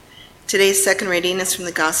Today's second reading is from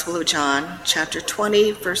the Gospel of John, chapter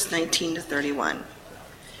 20, verse 19 to 31.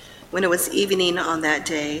 When it was evening on that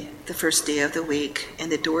day, the first day of the week,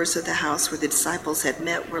 and the doors of the house where the disciples had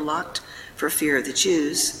met were locked for fear of the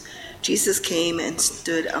Jews, Jesus came and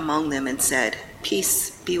stood among them and said,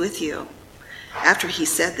 "Peace be with you." After he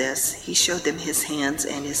said this, he showed them his hands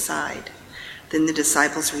and his side. Then the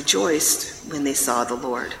disciples rejoiced when they saw the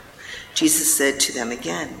Lord. Jesus said to them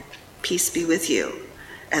again, "Peace be with you.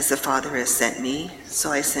 As the Father has sent me, so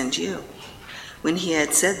I send you." When he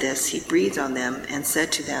had said this, he breathed on them and said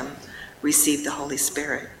to them, "Receive the Holy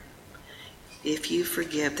Spirit. If you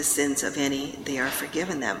forgive the sins of any, they are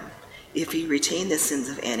forgiven them. If you retain the sins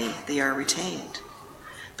of any, they are retained."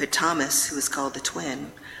 But Thomas, who was called the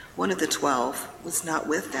twin, one of the 12, was not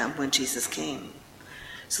with them when Jesus came.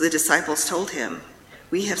 So the disciples told him,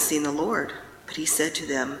 "We have seen the Lord." But he said to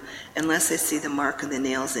them, "Unless I see the mark of the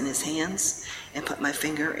nails in his hands, and put my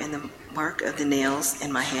finger in the mark of the nails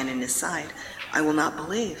and my hand in his side, I will not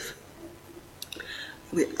believe."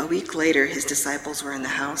 A week later, his disciples were in the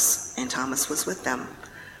house, and Thomas was with them.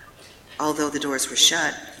 Although the doors were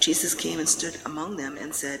shut, Jesus came and stood among them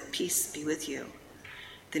and said, "Peace be with you."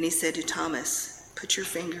 Then he said to Thomas, "Put your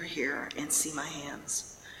finger here and see my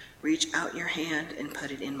hands. Reach out your hand and put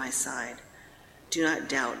it in my side. Do not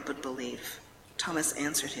doubt, but believe." Thomas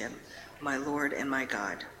answered him, "My Lord and my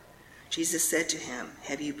God." Jesus said to him,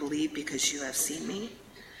 "Have you believed because you have seen me?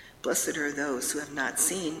 Blessed are those who have not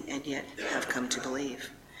seen and yet have come to believe."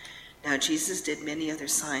 Now Jesus did many other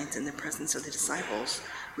signs in the presence of the disciples,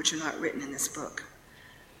 which are not written in this book.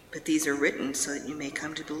 But these are written so that you may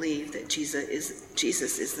come to believe that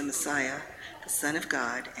Jesus is the Messiah, the Son of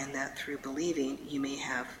God, and that through believing you may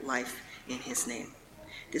have life in his name.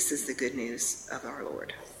 This is the good news of our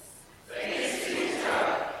Lord. Thanks be to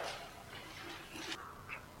God.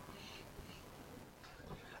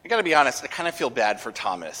 I gotta be honest, I kind of feel bad for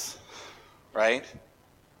Thomas, right?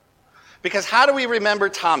 Because how do we remember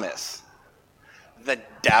Thomas? The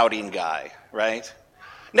doubting guy, right?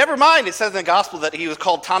 Never mind, it says in the gospel that he was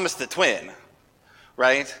called Thomas the twin,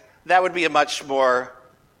 right? That would be a much more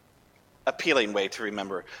appealing way to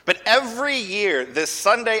remember. But every year, this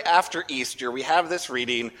Sunday after Easter, we have this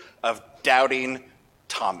reading of doubting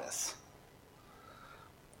Thomas.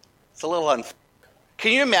 It's a little unfair.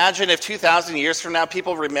 Can you imagine if 2,000 years from now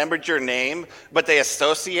people remembered your name, but they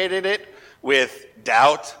associated it with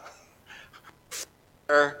doubt,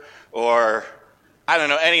 fear, or I don't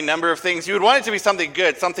know, any number of things? You would want it to be something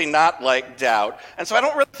good, something not like doubt. And so I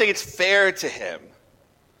don't really think it's fair to him.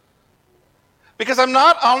 Because I'm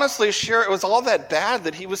not honestly sure it was all that bad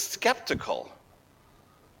that he was skeptical.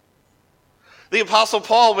 The Apostle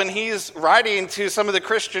Paul, when he's writing to some of the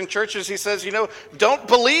Christian churches, he says, don't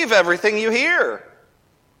believe everything you hear.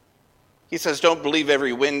 He says, don't believe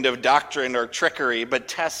every wind of doctrine or trickery, but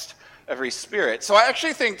test every spirit. So I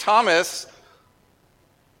actually think Thomas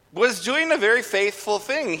was doing a very faithful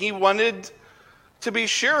thing. He wanted to be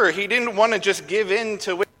sure. He didn't want to just give in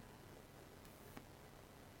to...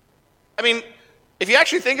 if you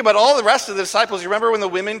actually think about all the rest of the disciples, you remember when the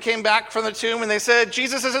women came back from the tomb and they said,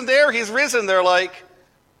 "Jesus isn't there, he's risen." They're like,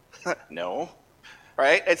 no,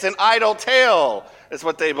 right? It's an idle tale, is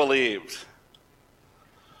what they believed.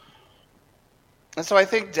 And so I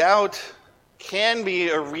think doubt can be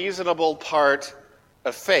a reasonable part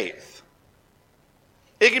of faith.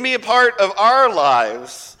 It can be a part of our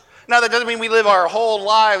lives. Now, that doesn't mean we live our whole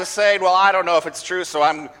lives saying, "Well, I don't know if it's true,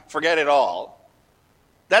 so forget it all."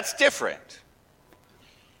 That's different.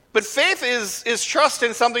 But faith is trust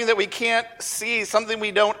in something that we can't see, something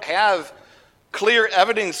we don't have clear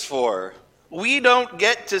evidence for. We don't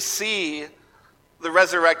get to see the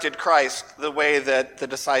resurrected Christ the way that the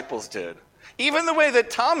disciples did, even the way that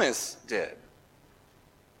Thomas did.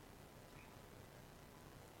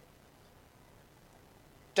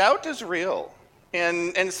 Doubt is real,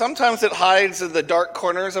 and sometimes it hides in the dark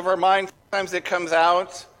corners of our mind. Sometimes it comes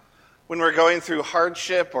out when we're going through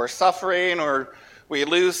hardship or suffering, or we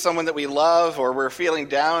lose someone that we love, or we're feeling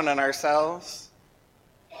down on ourselves.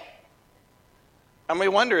 And we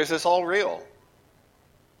wonder, is this all real?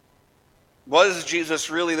 Was Jesus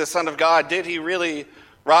really the Son of God? Did he really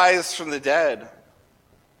rise from the dead?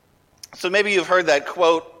 So maybe you've heard that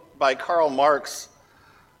quote by Karl Marx,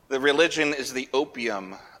 that religion is the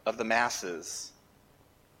opium of the masses.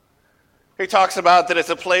 He talks about that it's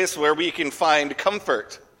a place where we can find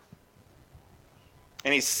comfort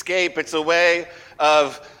and escape. It's a way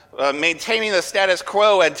of maintaining the status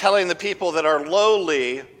quo and telling the people that are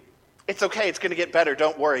lowly, it's okay, it's going to get better,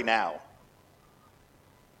 don't worry now.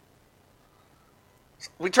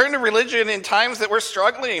 We turn to religion in times that we're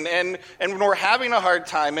struggling and when we're having a hard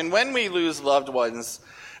time and when we lose loved ones.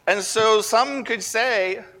 And so some could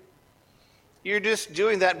say, you're just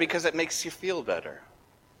doing that because it makes you feel better.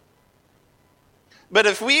 But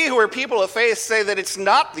if we who are people of faith say that it's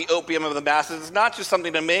not the opium of the masses, it's not just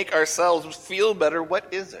something to make ourselves feel better,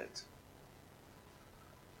 what is it?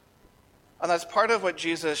 And that's part of what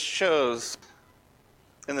Jesus shows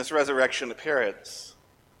in this resurrection appearance.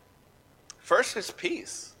 First is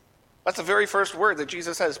peace. That's the very first word that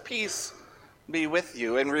Jesus says, peace be with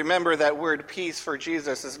you. And remember that word peace for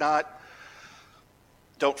Jesus is not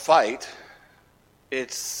don't fight.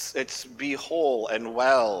 It's be whole and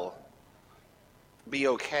well. Be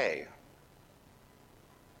okay.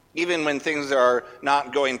 Even when things are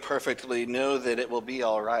not going perfectly, know that it will be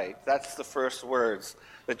all right. That's the first words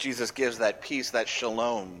that Jesus gives, that peace, that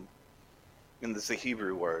shalom, in the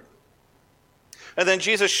Hebrew word. And then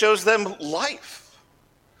Jesus shows them life,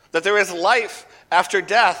 that there is life after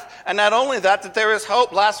death. And not only that, that there is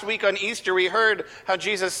hope. Last week on Easter, we heard how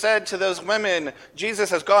Jesus said to those women, Jesus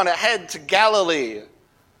has gone ahead to Galilee,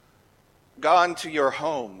 gone to your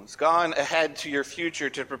homes, gone ahead to your future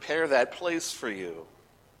to prepare that place for you.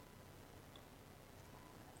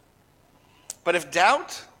 But if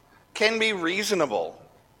doubt can be reasonable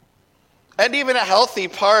and even a healthy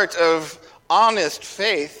part of honest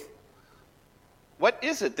faith, what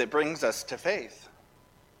is it that brings us to faith?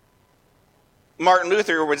 Martin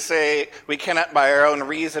Luther would say, we cannot by our own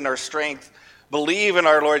reason or strength believe in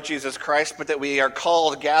our Lord Jesus Christ, but that we are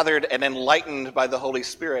called, gathered, and enlightened by the Holy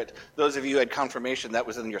Spirit. Those of you who had confirmation, that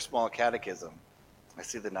was in your small catechism. I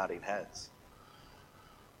see the nodding heads.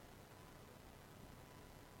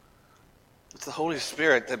 It's the Holy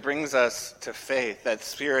Spirit that brings us to faith, that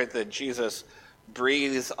Spirit that Jesus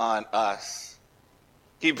breathes on us.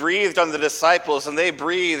 He breathed on the disciples, and they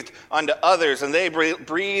breathed onto others, and they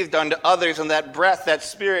breathed onto others, and that breath, that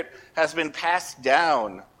Spirit has been passed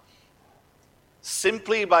down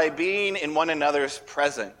simply by being in one another's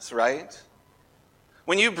presence, right?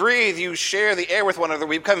 When you breathe, you share the air with one another.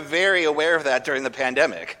 We've become very aware of that during the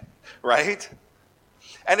pandemic, right?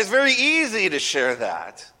 And it's very easy to share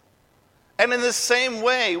that. And in the same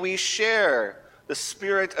way, we share the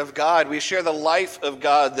Spirit of God. We share the life of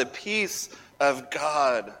God, the peace of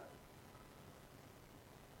God.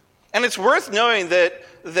 And it's worth knowing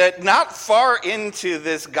that not far into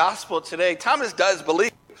this gospel today, Thomas does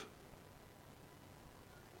believe.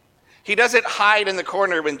 He doesn't hide in the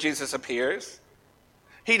corner when Jesus appears.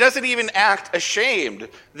 He doesn't even act ashamed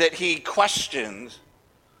that he questions.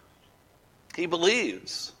 He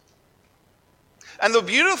believes. And the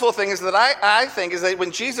beautiful thing is that I think is that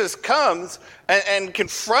when Jesus comes and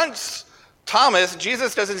confronts Thomas,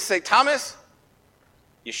 Jesus doesn't say, Thomas,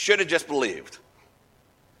 you should have just believed.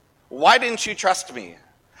 Why didn't you trust me?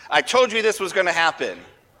 I told you this was going to happen.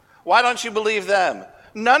 Why don't you believe them?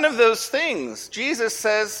 None of those things. Jesus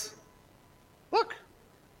says, look,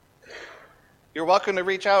 you're welcome to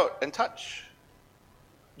reach out and touch.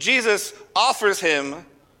 Jesus offers him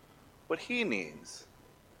what he needs.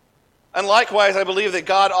 And likewise, I believe that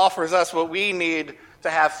God offers us what we need to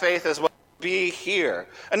have faith as well, be here.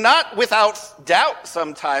 And not without doubt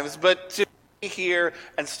sometimes, but to be here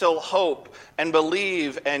and still hope and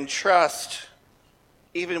believe and trust,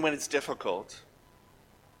 even when it's difficult.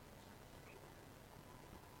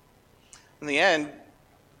 In the end,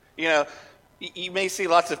 you may see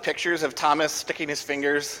lots of pictures of Thomas sticking his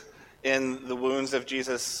fingers in the wounds of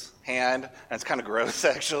Jesus' hand. And it's kind of gross,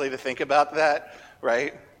 actually, to think about that,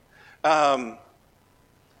 right? But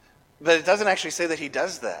it doesn't actually say that he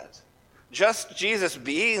does that. Just Jesus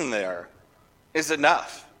being there is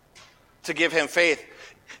enough to give him faith.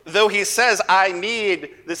 Though he says, I need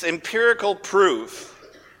this empirical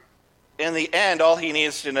proof, in the end, all he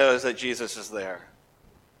needs to know is that Jesus is there.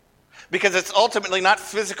 Because it's ultimately not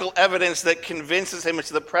physical evidence that convinces him. It's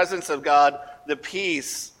the presence of God, the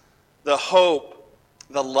peace, the hope,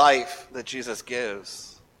 the life that Jesus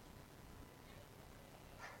gives.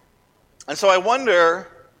 And so I wonder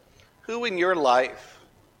who in your life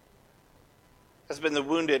has been the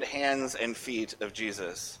wounded hands and feet of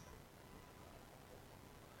Jesus.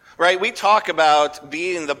 Right? We talk about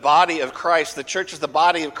being the body of Christ. The church is the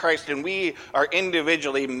body of Christ, and we are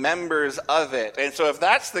individually members of it. And so if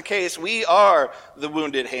that's the case, we are the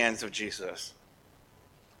wounded hands of Jesus.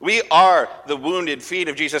 We are the wounded feet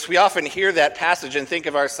of Jesus. We often hear that passage and think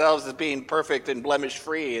of ourselves as being perfect and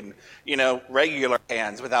blemish-free and, regular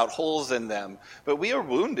hands without holes in them. But we are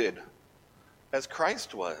wounded as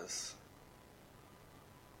Christ was.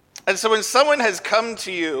 And so when someone has come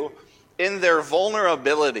to you in their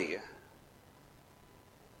vulnerability,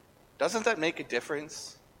 Doesn't that make a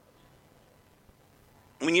difference?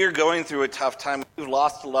 When you're going through a tough time, when you've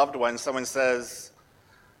lost a loved one, someone says,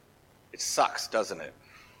 it sucks, doesn't it?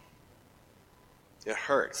 It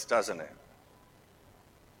hurts, doesn't it?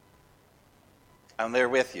 I'm there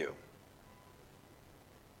with you.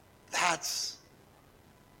 That's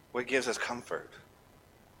what gives us comfort.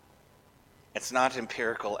 It's not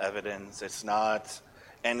empirical evidence. It's not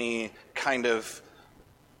any kind of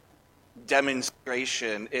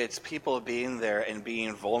demonstration. It's people being there and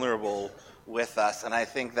being vulnerable with us. And I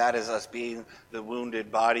think that is us being the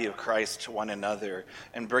wounded body of Christ to one another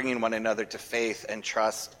and bringing one another to faith and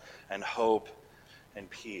trust and hope and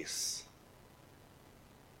peace.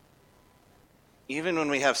 Even when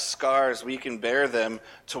we have scars, we can bear them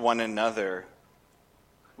to one another.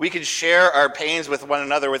 We can share our pains with one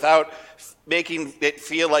another without making it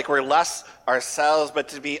feel like we're less ourselves, but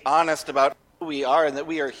to be honest about who we are and that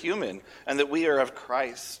we are human and that we are of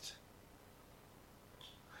Christ.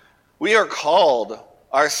 We are called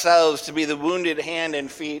ourselves to be the wounded hand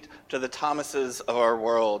and feet to the Thomases of our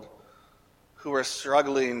world who are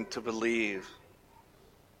struggling to believe.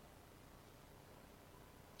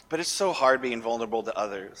 But it's so hard being vulnerable to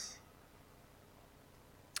others.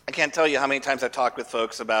 I can't tell you how many times I've talked with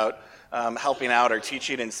folks about helping out or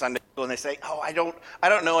teaching in Sunday school, and they say, "Oh, I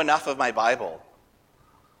don't know enough of my Bible,"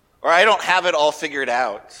 or "I don't have it all figured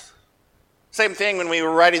out." Same thing when we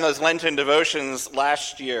were writing those Lenten devotions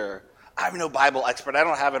last year. "I'm no Bible expert. I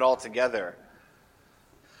don't have it all together."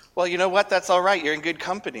 Well, you know what? That's all right. You're in good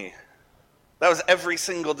company. That was every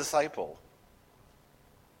single disciple.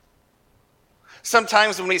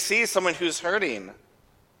 Sometimes when we see someone who's hurting,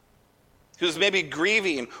 who's maybe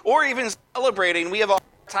grieving, or even celebrating, we have a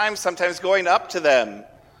hard time sometimes going up to them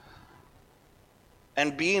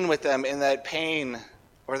and being with them in that pain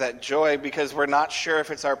or that joy because we're not sure if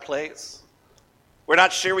it's our place. We're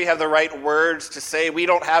not sure we have the right words to say. We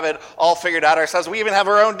don't have it all figured out ourselves. We even have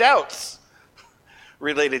our own doubts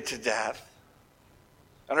related to death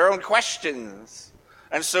and our own questions.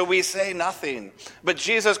 And so we say nothing. But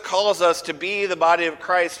Jesus calls us to be the body of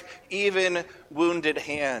Christ, even wounded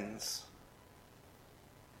hands.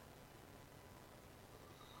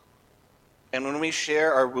 And when we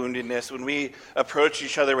share our woundedness, when we approach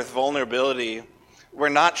each other with vulnerability, we're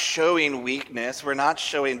not showing weakness, we're not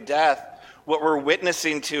showing death. What we're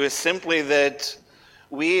witnessing to is simply that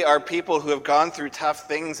we are people who have gone through tough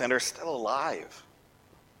things and are still alive.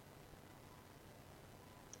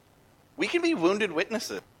 We can be wounded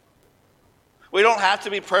witnesses. We don't have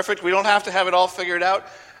to be perfect. We don't have to have it all figured out.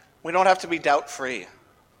 We don't have to be doubt-free.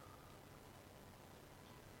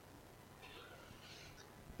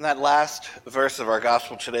 In that last verse of our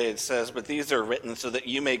gospel today, it says, "But these are written so that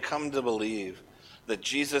you may come to believe that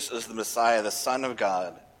Jesus is the Messiah, the Son of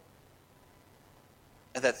God,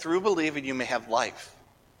 and that through believing you may have life."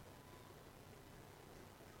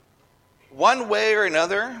 One way or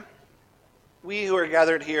another, we who are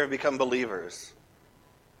gathered here have become believers.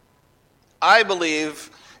 I believe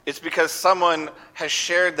it's because someone has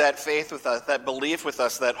shared that faith with us, that belief with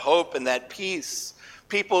us, that hope and that peace.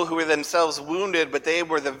 People who were themselves wounded, but they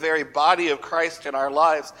were the very body of Christ in our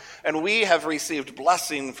lives, and we have received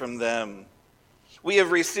blessing from them. We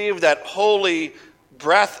have received that holy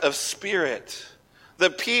breath of spirit, the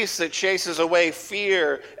peace that chases away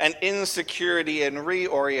fear and insecurity and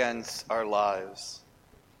reorients our lives.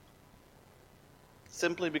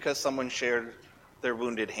 Simply because someone shared their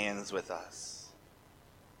wounded hands with us.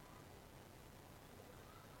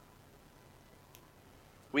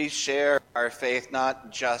 We share our faith not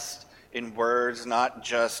just in words, not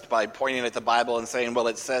just by pointing at the Bible and saying, well,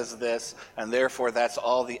 it says this, and therefore that's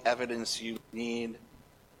all the evidence you need.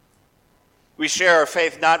 We share our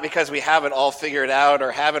faith not because we have it all figured out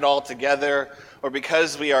or have it all together or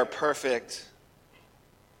because we are perfect,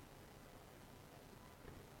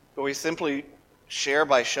 but we simply share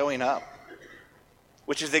by showing up,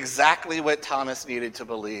 which is exactly what Thomas needed to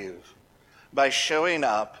believe. By showing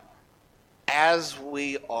up as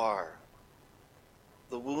we are,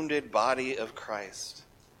 the wounded body of Christ.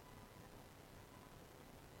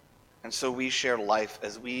 And so we share life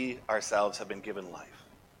as we ourselves have been given life.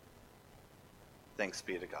 Thanks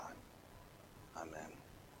be to God. Amen.